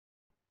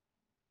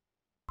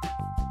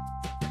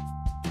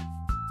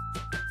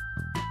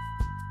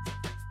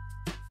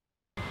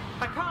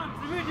I can't!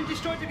 The Rutan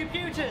destroyed the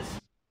computers!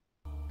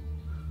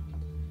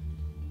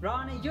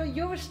 Rani,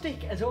 you're as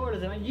thick as all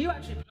of them, and you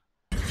actually...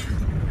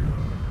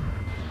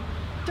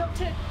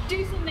 Doctor,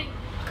 do something!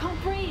 I can't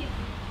breathe!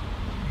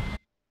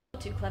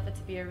 You're too clever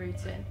to be a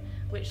Rutan,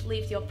 which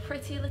leaves your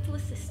pretty little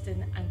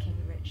assistant and King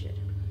Richard.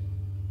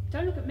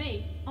 Don't look at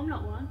me. I'm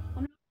not one.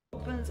 I'm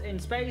not... Opens in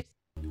space.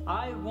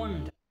 I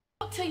wonder...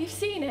 Doctor, you've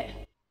seen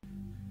it!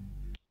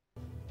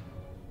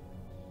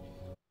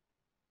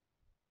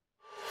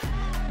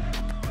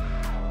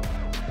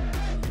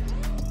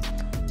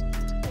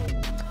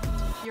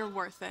 You're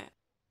worth it.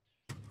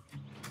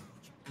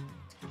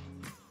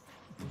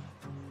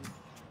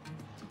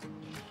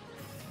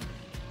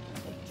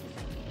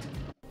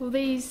 Well,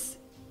 these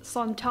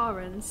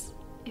Sontarans,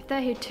 if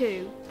they're here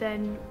too,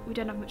 then we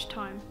don't have much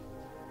time.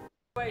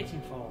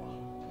 Waiting for?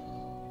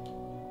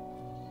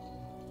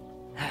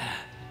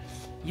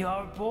 You're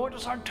aboard a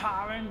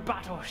Sontaran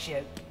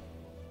battleship.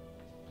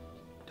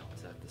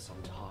 Doctor, the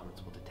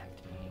Sontarans will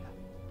detect me here.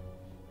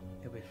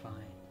 You'll be fine.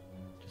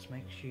 Just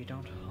make sure you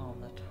don't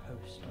harm that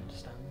host,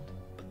 understand?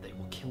 But they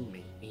will kill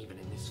me, even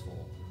in this form.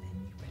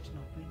 Then you better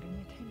not bring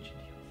any attention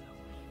to yourself.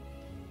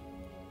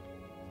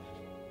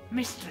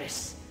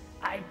 Mistress,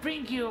 I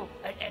bring you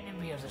an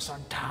enemy of the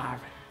Sontarans.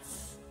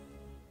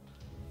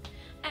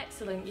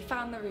 Excellent, you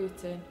found the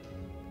Rutan.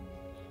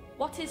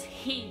 What is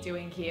he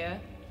doing here?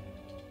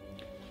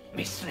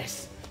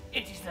 Mistress,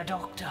 it is the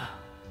Doctor.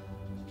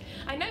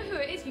 I know who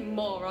it is, you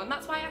moron.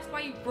 That's why I asked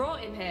why you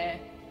brought him here.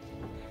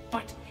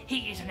 But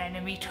he is an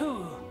enemy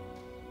too.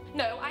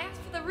 No, I asked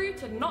for the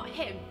Rutan, not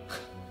him.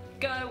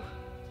 Go.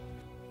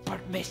 But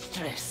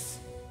mistress...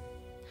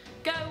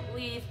 Go,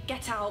 leave,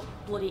 get out,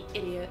 bloody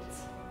idiot.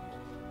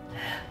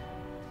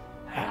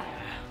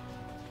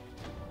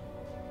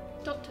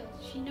 Doctor,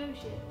 she knows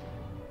you.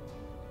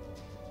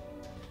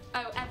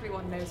 Oh,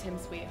 everyone knows him,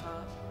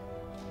 sweetheart.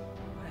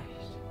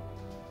 Wait.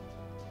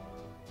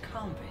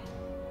 Can't be.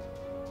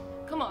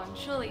 Come on,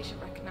 surely you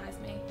should recognise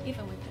me,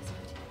 even with this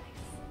pretty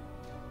face.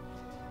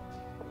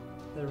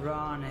 The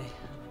Rani.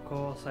 Of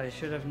course, I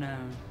should have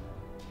known.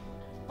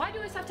 Why do you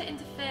always have to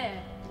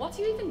interfere? What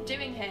are you even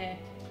doing here?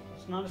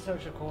 It's not a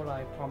social call,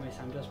 I promise.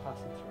 I'm just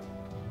passing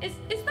through.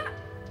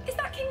 Is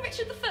that King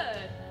Richard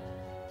III?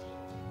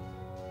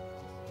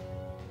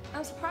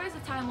 I'm surprised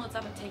the Time Lords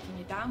haven't taken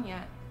you down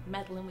yet,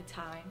 meddling with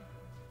time.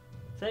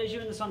 Says you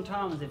and the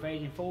Sontarans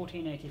invading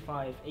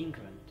 1485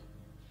 England.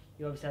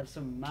 You obviously have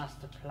some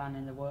master plan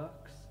in the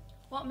works.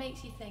 What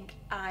makes you think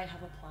I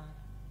have a plan?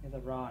 You're the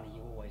Rani,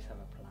 you always have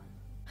a plan.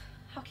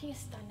 How can you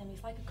stand him?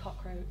 He's like a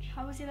cockroach.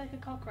 How is he like a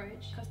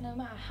cockroach? Because no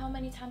matter how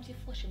many times you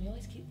flush him, you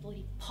always keep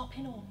bloody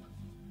popping up.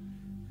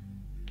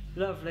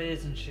 Lovely,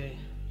 isn't she?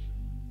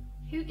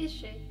 Who is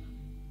she?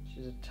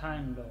 She's a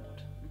Time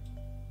Lord.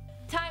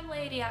 Time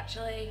lady,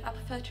 actually. I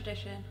prefer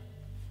tradition.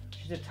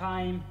 She's a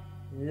Time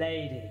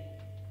Lady.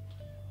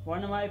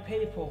 One of my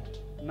people,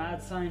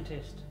 mad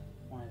scientist,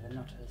 one of the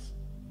nutters.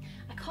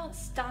 I can't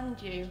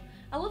stand you.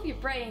 I love your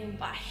brain,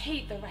 but I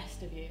hate the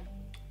rest of you.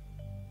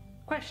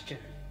 Question.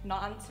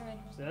 Not answering.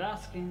 So they're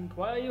asking,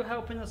 why are you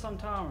helping the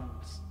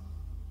Sontarans?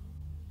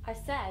 I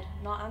said,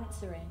 not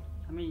answering.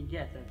 I mean,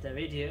 yeah, they're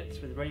idiots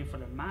with a brain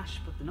full of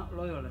mash, but they're not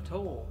loyal at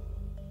all.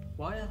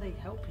 Why are they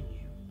helping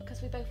you?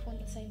 Because we both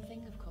want the same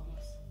thing, of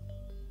course.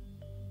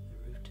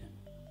 The Rutan.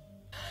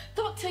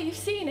 Doctor, you've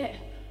seen it!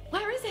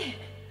 Where is it?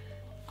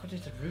 What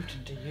is a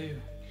Rutan to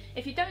you?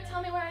 If you don't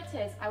tell me where it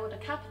is, I will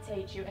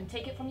decapitate you and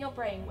take it from your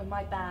brain with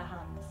my bare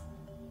hands.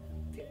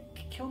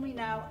 Kill me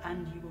now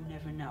and you will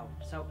never know.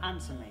 So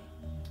answer me.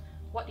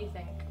 What do you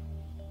think?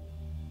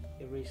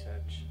 Your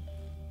research.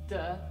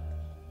 Duh.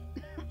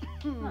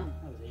 That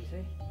was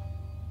easy.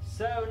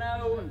 So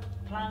no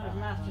plan of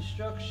mass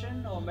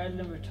destruction or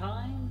meddling with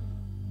time?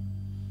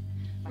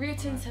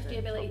 Rutans have the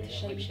ability to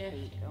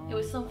shapeshift. It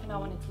was something I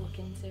wanted to look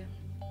into.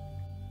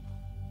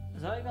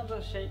 Zygons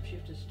are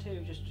shapeshifters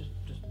too, just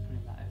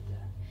putting that out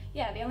there.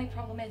 Yeah, the only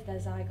problem is they're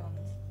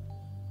Zygons.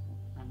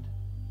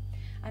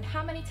 And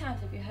how many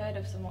times have you heard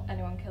of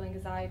anyone killing a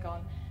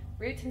Zygon?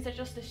 Rutans are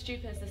just as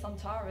stupid as the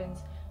Sontarans.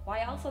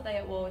 Why else are they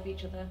at war with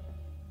each other?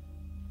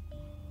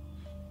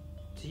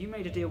 So you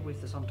made a deal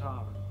with the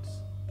Sontarans.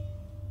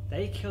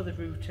 They kill the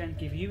Rutan,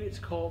 give you its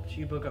corpse,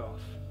 you bugger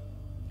off.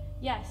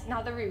 Yes,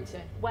 now the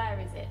Rutan. Where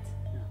is it?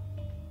 No.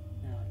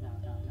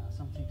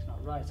 Something's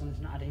not right.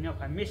 Something's not adding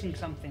up. I'm missing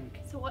something.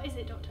 So what is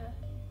it, Doctor?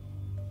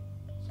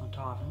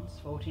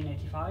 Sontarans,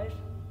 1485.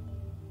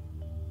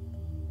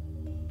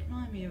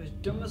 Blimey, you're as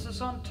dumb as the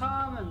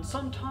Sontarans.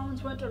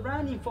 Sontarans weren't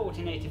around in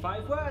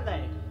 1485, were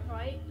they?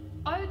 Right.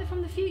 Oh, they're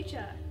from the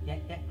future. Yeah,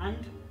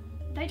 and?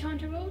 They time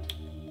traveled?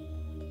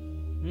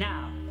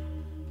 Now,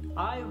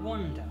 I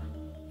wonder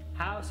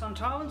how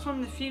Sontarans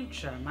from the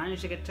future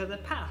managed to get to the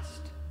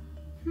past.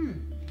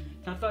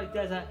 Not like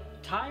there's a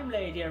time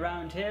lady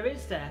around here,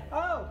 is there?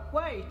 Oh,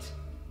 wait!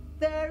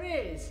 There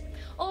is!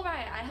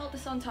 Alright, I helped the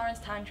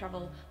Sontarans time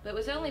travel, but it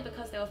was only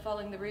because they were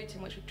following the route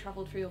in which we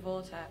travelled through your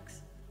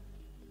vortex.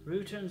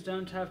 Rutans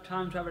don't have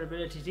time travel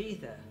abilities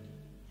either.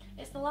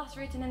 It's the last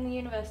Rutan in the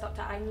universe,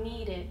 Doctor. I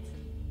need it.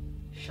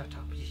 Shut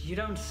up. You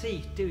don't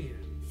see, do you?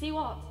 See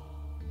what?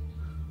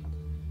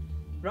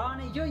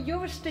 Rani,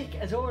 you're as thick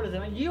as all of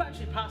them, and you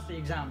actually passed the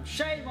exam.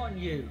 Shame on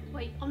you.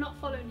 Wait, I'm not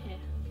following here.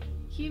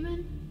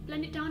 Human,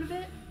 blend it down a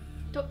bit.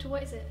 Doctor,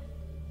 what is it?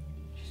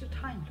 She's a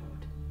Time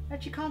Lord,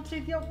 and she can't see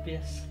the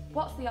obvious.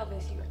 What's the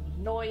obvious, you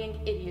annoying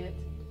idiot?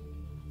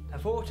 A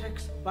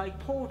vortex, like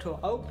portal,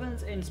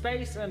 opens in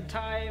space and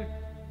time.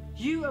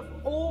 You,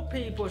 of all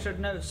people, should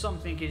know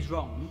something is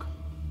wrong.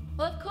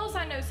 Well, of course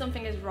I know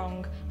something is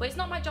wrong, but it's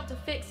not my job to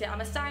fix it.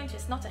 I'm a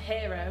scientist, not a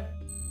hero.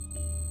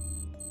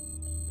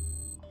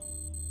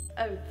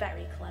 Oh,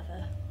 very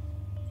clever.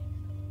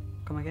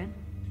 Come again?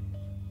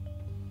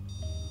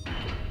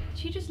 Did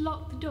she just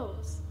lock the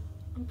doors?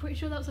 I'm pretty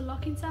sure that was a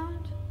locking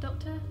sound,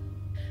 Doctor.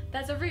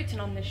 There's a Rutan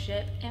on this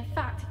ship. In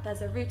fact,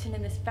 there's a Rutan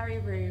in this very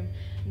room.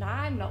 Now,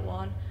 I'm not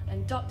one,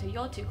 and Doctor,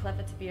 you're too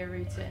clever to be a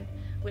Rutan,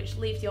 which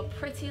leaves your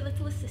pretty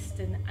little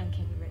assistant and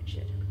King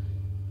Richard.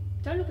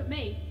 Don't look at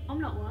me. I'm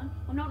not one.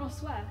 I'm not, I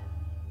swear.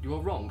 You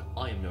are wrong.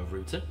 I am no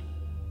Rutan.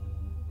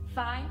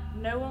 Fine,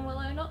 no one will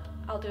own up.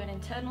 I'll do an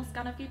internal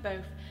scan of you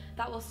both.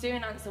 That will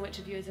soon answer which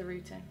of you is a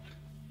Rutan.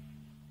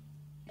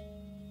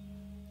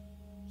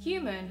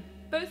 Human,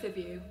 both of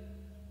you.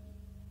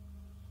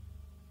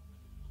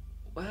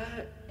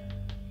 Where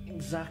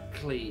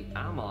exactly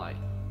am I?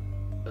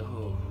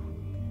 Oh.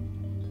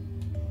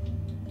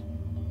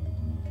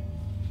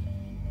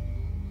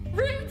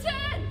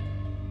 Rutan!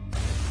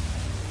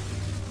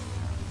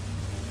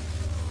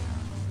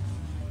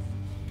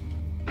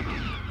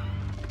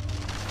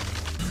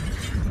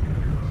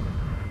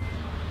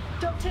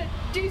 Doctor,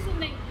 do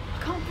something.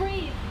 I can't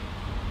breathe.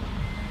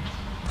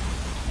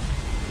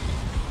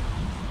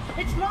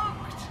 It's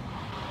locked!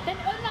 Then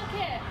unlock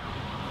it.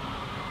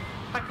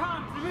 I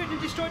can't. The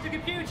Rutan destroyed the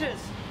computers.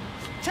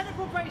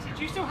 Teleport braces,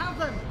 you still have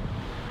them.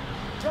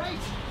 Right,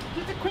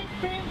 just a quick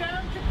beam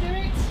down should do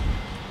it.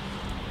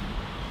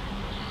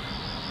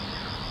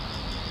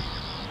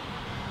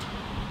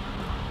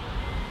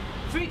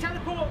 Three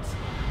teleports.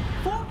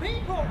 4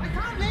 people. I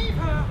can't leave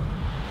her.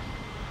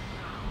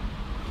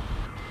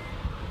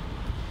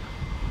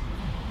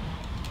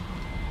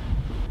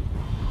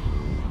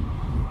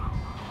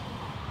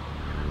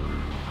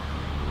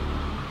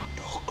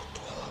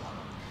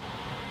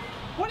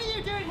 What are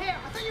you doing here?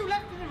 I thought you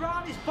left in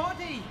Rani's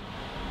body.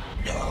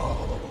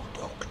 No,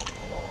 Doctor.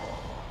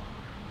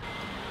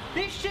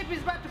 This ship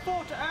is about to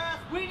fall to Earth.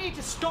 We need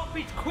to stop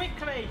it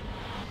quickly.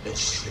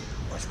 This ship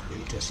must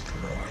be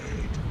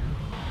destroyed.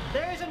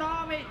 There is an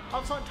army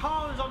of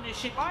Sontarans on this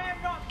ship. I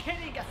am not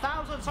kidding.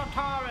 1,000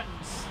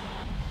 Sontarans.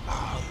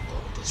 I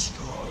will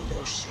destroy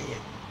the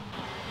ship.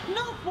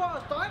 Not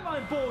whilst I'm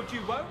on board,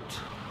 you won't.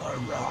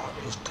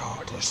 Rani's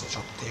TARDIS is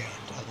up the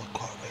end of the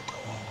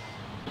corridor.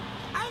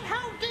 And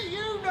how do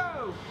you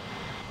know?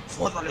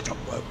 For the little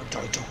moment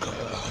I took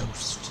her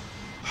host,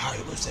 I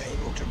was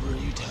able to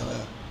read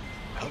her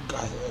and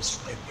gather a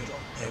snippet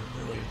of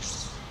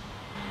memories.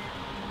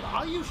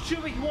 Are you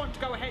sure you want to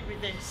go ahead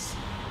with this?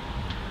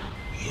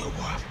 You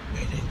have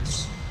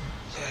minutes.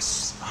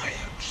 Yes, I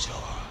am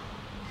sure.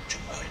 To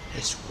end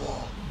this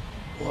war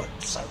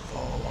once and for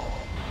all.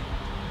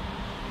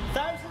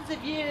 Thousands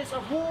of years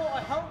of war.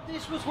 I hope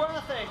this was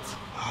worth it.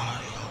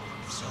 I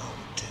hope so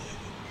too.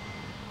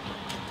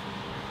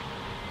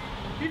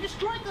 You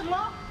destroyed the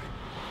lock.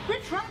 We're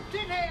trapped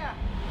in here.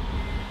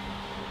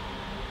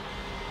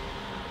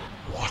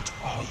 What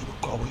are you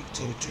going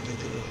to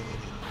do?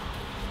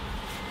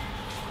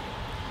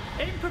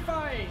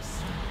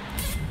 Improvise.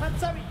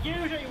 That's how it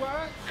usually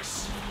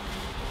works.